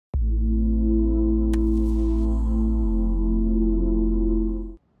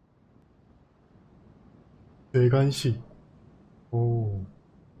대관식. 오.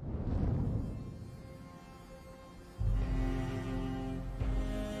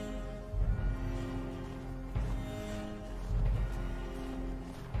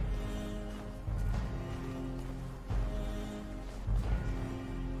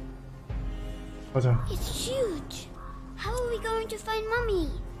 가자. It's huge. How are we going to find Mummy?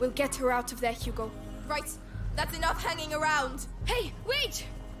 We'll get her out of there, Hugo. Right, that's enough hanging around. Hey, wait!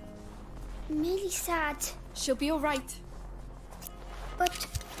 I'm really sad. She'll be alright. But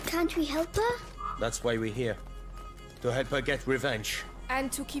can't we help her? That's why we're here. To help her get revenge.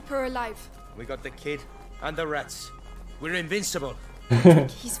 And to keep her alive. We got the kid and the rats. We're invincible.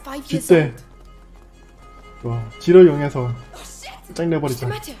 He's 5 years 쥐때. old. 좋아. 지로 이용해서 Oh shit! 짱내버리자. What's the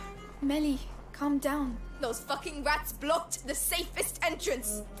matter? Melly, calm down. Those fucking rats blocked the safest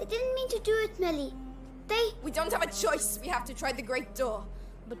entrance. They didn't mean to do it, Melly. We don't have a choice. We have to try the great door.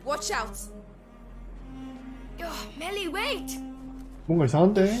 But watch out. Oh, Melly, wait! 뭔가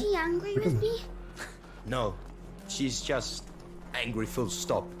이상한데? Is she angry with me? No, she's just angry full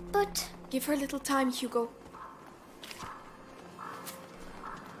stop. But Give her a little time, Hugo.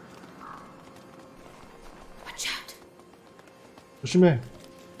 Watch out. 조심해.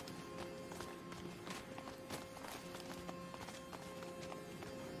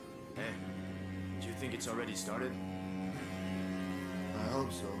 Hey, do you think it's already started? I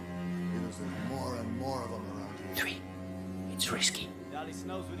hope so, because there's more and more of them around here. 3. It's risky. Dallas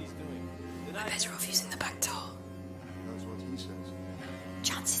knows what he's doing. We're better off using the back door. That's what he says.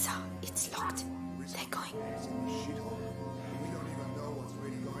 Chances are it's locked. They're going. It's in the shithole. We don't even know what's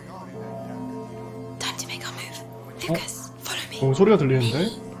really going on in that damn cathedral. Time to make our move. Lucas, follow me. 소리가 들리는데?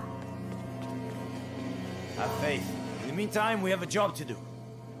 Have faith. In the meantime, we have a job to do.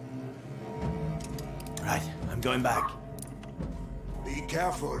 Right, I'm going back. Be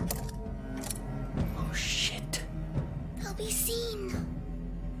careful. Oh shit. I'll be seen.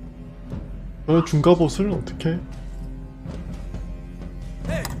 너 중갑옷을 어떻게?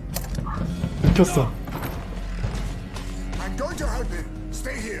 들켰어. I'm going to help him.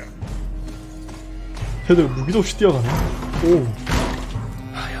 Stay here. 쟤들 무기도 없이 뛰어가네. 오.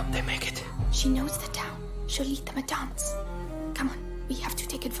 I hope they make it. She knows the town. She'll lead them a dance. Come on, we have to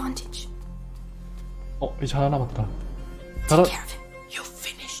take advantage. 이제 하나 남았다. 가라. Take care of him. You're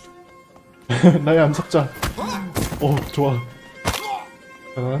finished. 나의 암석자. 좋아.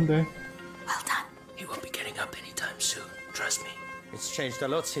 잘하는데. Well done. He won't be getting up anytime soon. Trust me. It's changed a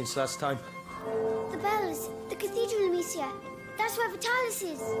lot since last time. The bells. The cathedral, Amicia. That's where Vitalis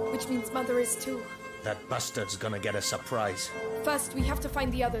is. Which means Mother is too. That bastard's gonna get a surprise. First, we have to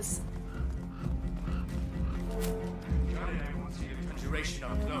find the others.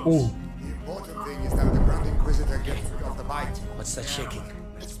 오. The important thing is that the Grand Inquisitor gets rid of the bite. What's that shaking?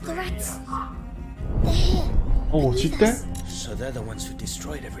 It's the rats. They're here. 쥐때? So they're the ones who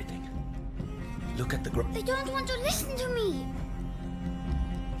destroyed everything. Look at the They don't want to listen to me.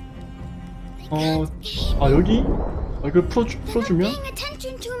 They can't hear me. 여기? 이걸 They're not 풀어주면? paying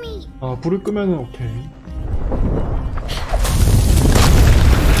attention to me. 불을 끄면은 오케이.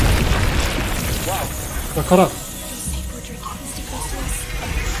 자, 가라. Safe we're drinking. Stay close to us.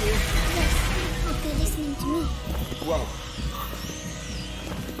 But they're listening to me. Wow.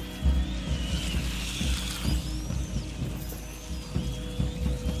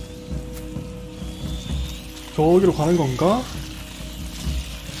 저기로 가는 건가?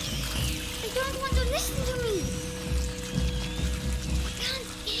 They don't want to listen to me. They can't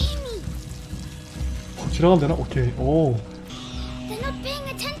hear me. 지나가면 되나? 오케이. 오. They're not paying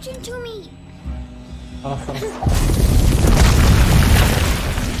attention to me. 알았어.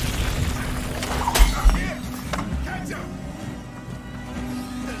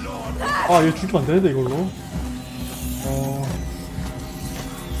 얘 죽이면 안 되는데, 이걸로.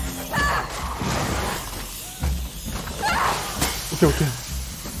 오케이.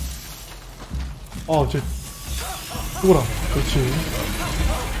 쟤 죽어라. 그렇지.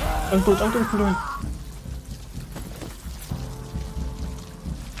 짱돌 풀려.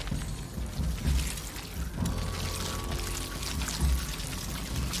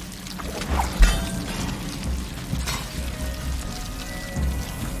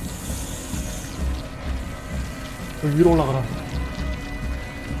 여기 위로 올라가라. The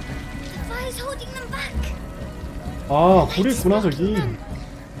fire's holding them back. 불이 있구나, 저기.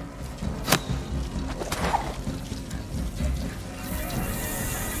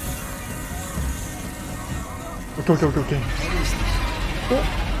 오케이.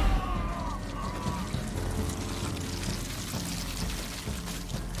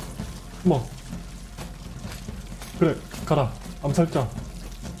 어머. 그래, 가라. 암살자.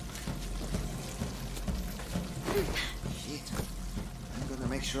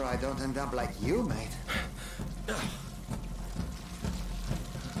 sure I don't end up like you, mate.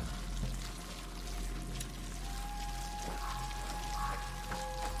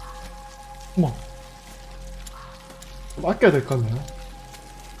 어머. 좀 아껴야 될 것 같네요.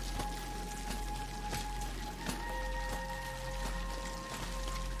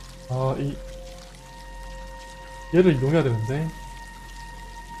 아, 얘를 이용해야 되는데.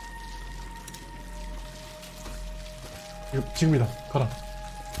 이거 지금이다. 가라.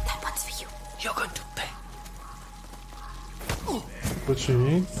 That one's for you. You're going to pay. 그렇지.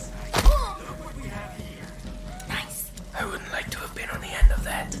 Nice. I wouldn't like to have been on the end of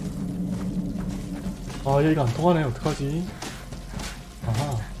that. 아, 얘가 안 통하네. 어떡하지?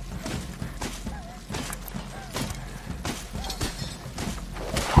 아하.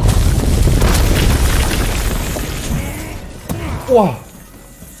 우와!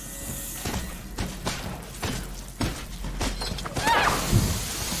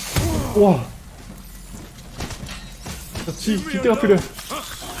 우와! 자, 기대가 필요해.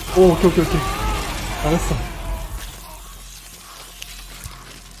 오, 오케이. 잘했어.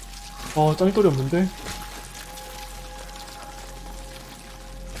 짱돌이 없는데?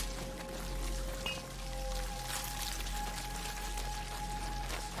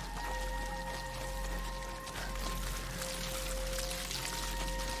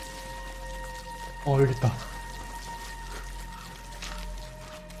 여기 있다.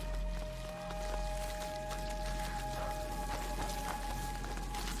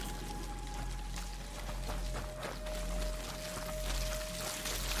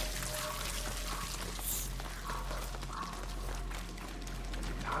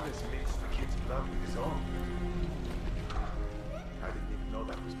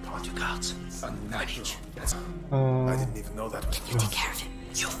 Bodyguards. Manage. I didn't even know that was. You take care of him.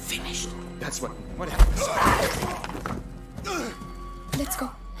 You're finished. That's what happened. Let's go.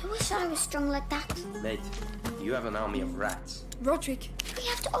 I wish I was strong like that. Mate, you have an army of rats. Roderick, We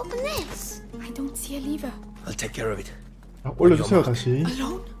have to open this. I don't see a lever. I'll take care of it. 자, 올려주세요, 다시.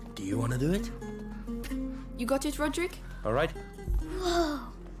 Alone? Do you want to do it? You got it, Roderick? All right? Whoa.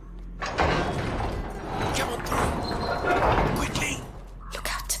 Come on through. Quickly. Look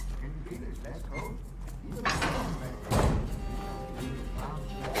out.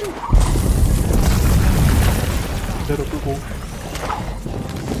 그대로 끄고.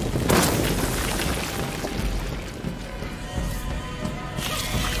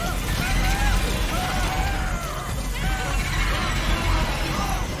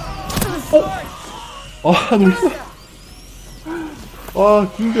 놀랐어.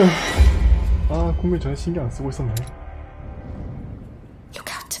 군병. 군병 전혀 신경 안 쓰고 있었네.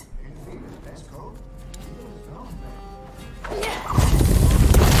 Look out.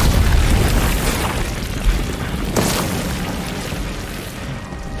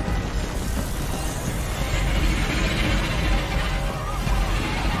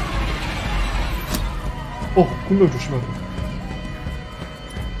 군병 조심해야 돼.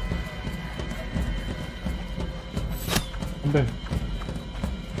 안돼.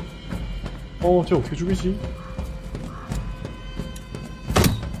 쟤 어떻게 죽이지?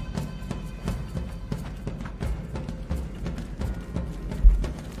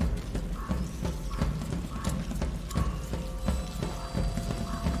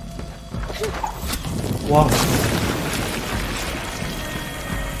 와.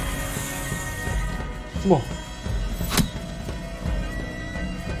 숨어.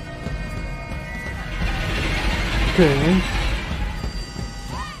 오케이.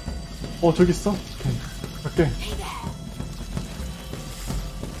 저기 있어? 오케이. 갈게.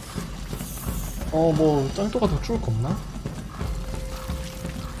 뭐, 짱또가 더 죽을 거 없나?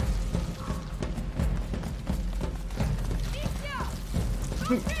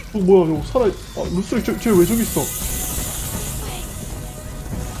 뭐야, 이거 루스리, 쟤 왜 저기 있어?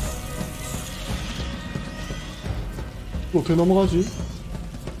 이거 어떻게 넘어가지?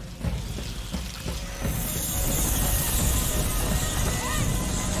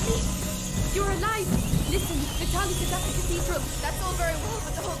 You're alive! Listen, Vitalis is at the cathedral. That's all very well,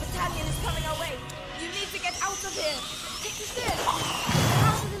 but the whole battalion is coming our way. You need to get out of here. Take the stairs. The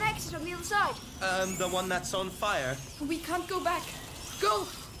house with an exit on the other side. The one that's on fire. We can't go back. Go!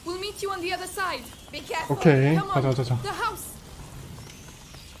 We'll meet you on the other side. Be careful. 오케이. Come on. 가자. The house.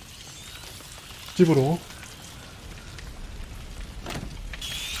 집으로.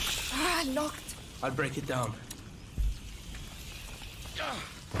 Locked. I'll break it down.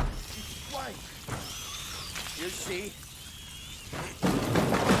 You see?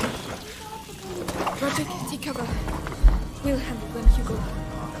 Roderick, take cover. We'll handle them, Hugo.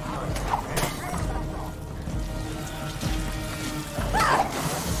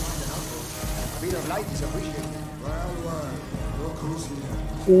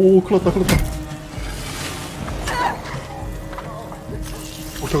 오, 큰일났다, 큰일났다.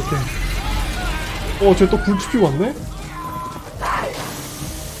 오케이, 오케이. 쟤 또 불 지피고 왔네?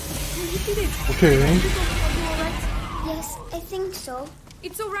 오케이. Yes, I think so.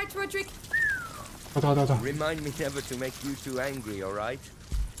 It's all right, Roderick. 가자, 가자, 가자. Remind me never to make you too angry, alright?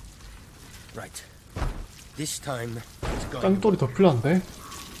 Right. This time, it's going. 짱돌이 더 필요한데?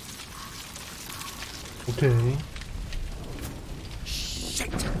 오케이.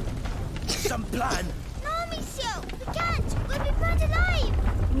 Shit! Some plan! No, monsieur! We can't! We'll be burned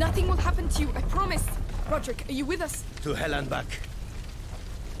alive! Nothing will happen to you, I promise. Roderick, are you with us? To hell and back.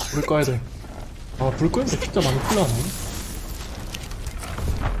 불 꺼야 돼. 아, 불 끄는 게 진짜 많이 필요하네.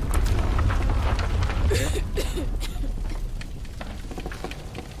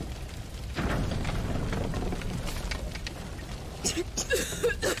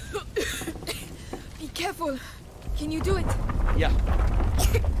 Be careful. Can you do it? Yeah.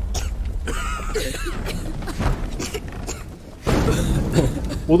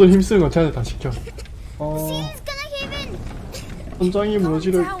 모든 힘쓰는 건 쟤한테 다 시켜. Seal's gonna give in! 선장이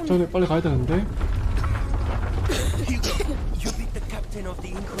무너지기 전에 빨리 가야 되는데. You beat the captain of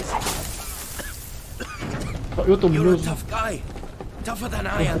the Inquisition. 아, 이것도 You're a 물려줘. tough guy. Tougher than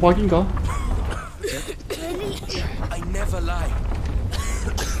I am. 호박인가? I never lie.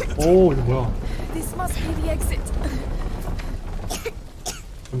 오, 이거 뭐야? This must be the exit.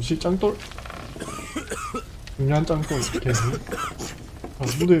 잠시 짱돌. 중요한 짱돌. 오케이.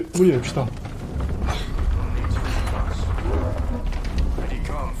 자, 문이 냅시다. Pretty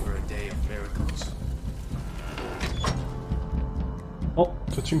calm for a day of miracles.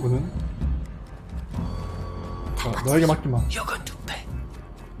 저 친구는? 자, 너에게 맡기마. You're going to pay.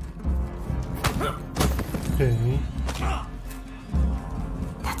 오케이.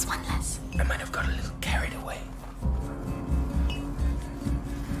 That's one less. I might have got a little carried away.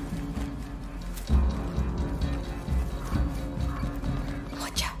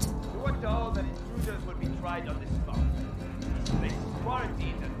 Watch out. We were told that intruders would be tried on the spot. They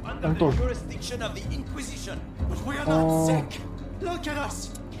quarantined them under 짱돌. the jurisdiction of the Inquisition. But we are not sick. Look at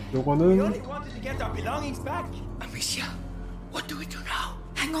us! We 요거는 only wanted to get our belongings back. Amicia, what do we do now?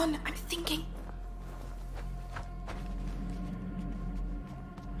 Hang on, I'm thinking.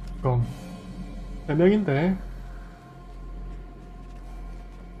 그럼 3명인데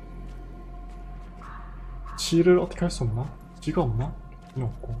지를 어떻게 할 수 없나? 지가 없나? 지는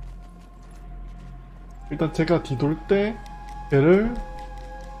없고. 일단 제가 뒤돌 때 얘를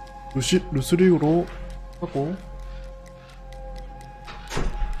루스릭으로 하고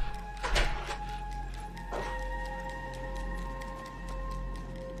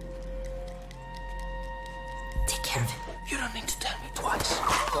Take care of him. You don't need to tell me twice.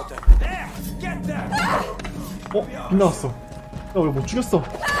 There! Get there! 빗나왔어. 야, 왜 못 죽였어?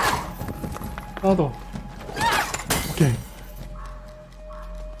 하나 더. 오케이.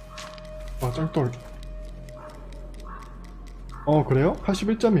 와, 짱돌. 그래요?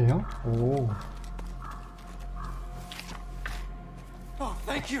 81점이에요? 오. Oh,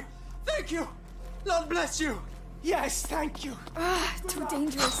 thank you! Thank you! Lord bless you! Yes, thank you! Ah, too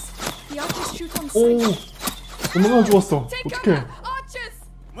dangerous. The archers shoot on 오! sight. 얼마나 죽었어. Take 어떡해. cover! Archers!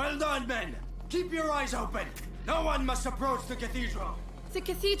 Well done, men! Keep your eyes open! No one must approach the cathedral! The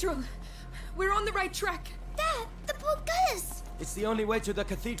cathedral. We're on the right track. There! The portcullis! It's the only way to the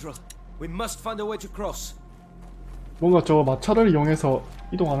cathedral. We must find a way to cross. 뭔가 저 마차를 이용해서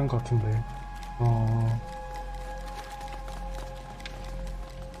이동하는 것 같은데.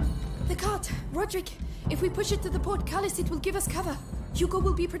 The cart. Roderick, if we push it to the portcullis, it will give us cover. Hugo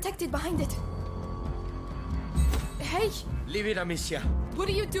will be protected behind it. Hey, Leave it, Amicia. what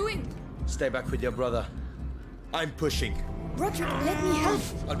are you doing? Stay back with your brother. I'm pushing. Roderick, let me help.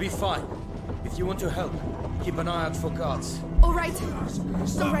 I'll be fine. If you want to help, keep an eye out for guards. All right.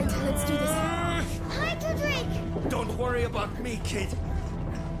 All right, let's do this. Hi, Roderick! Don't worry about me, kid.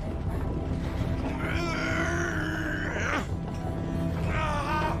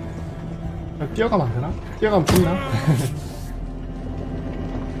 그냥 뛰어가면 안 되나? 뛰어가면 죽나?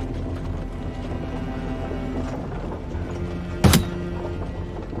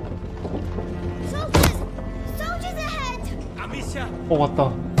 Soldiers! Soldiers ahead! Amicia,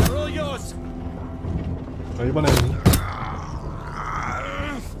 왔다. they're all yours! 자, 이번에는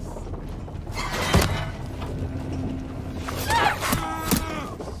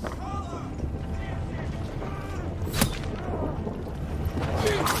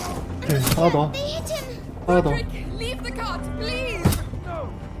오케이, 하나 더. They hit him! 하나 더. Roderick, leave the cart, please.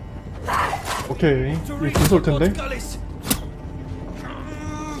 오케이. To 이거 reach 무서울 the 텐데. portcullis.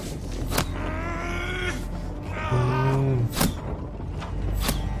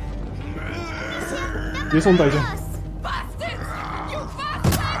 위에서 온다 이제. Bastards! You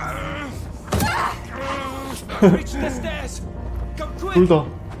bastards! Reach the stairs. Come quick. 둘 다.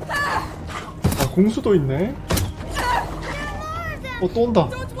 아 공수도 있네. 또 온다.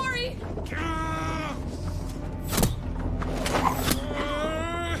 Don't worry!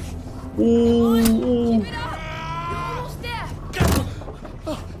 오. Keep it up! You're almost there!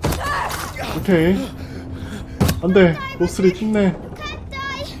 오케이. 안돼. 로스리 힘내. Can't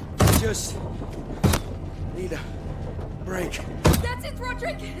die. Just need a break. That's it,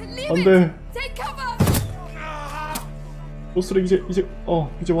 Roderick! Leave 안 it! 돼. Take cover! 로스리 이제 이제 와.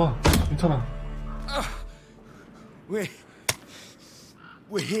 괜찮아.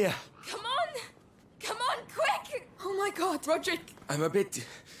 We're here. Come on! Come on, quick! Oh my god, Roderick! I'm a bit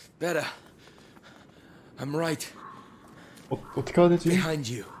better. I'm right 어떻게 해야 되지? behind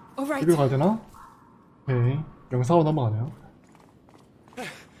you. Alright. 여기로 가야 되나? 오케이. 영상으로 넘어가네요.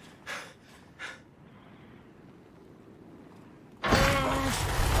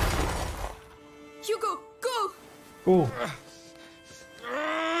 Hugo, go! 고.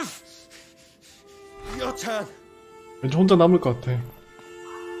 Your turn. 왠지 혼자 남을 것 같아.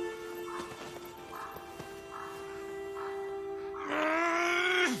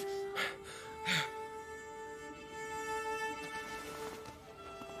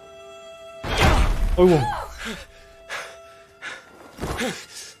 아이고.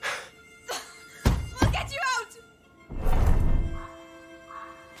 We'll get you out!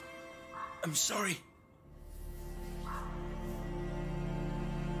 I'm sorry.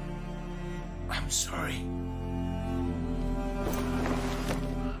 I'm sorry.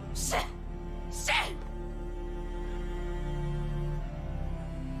 Shame!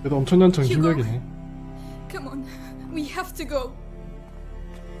 그래도 엄청난 정신력이네. Come on, we have to go.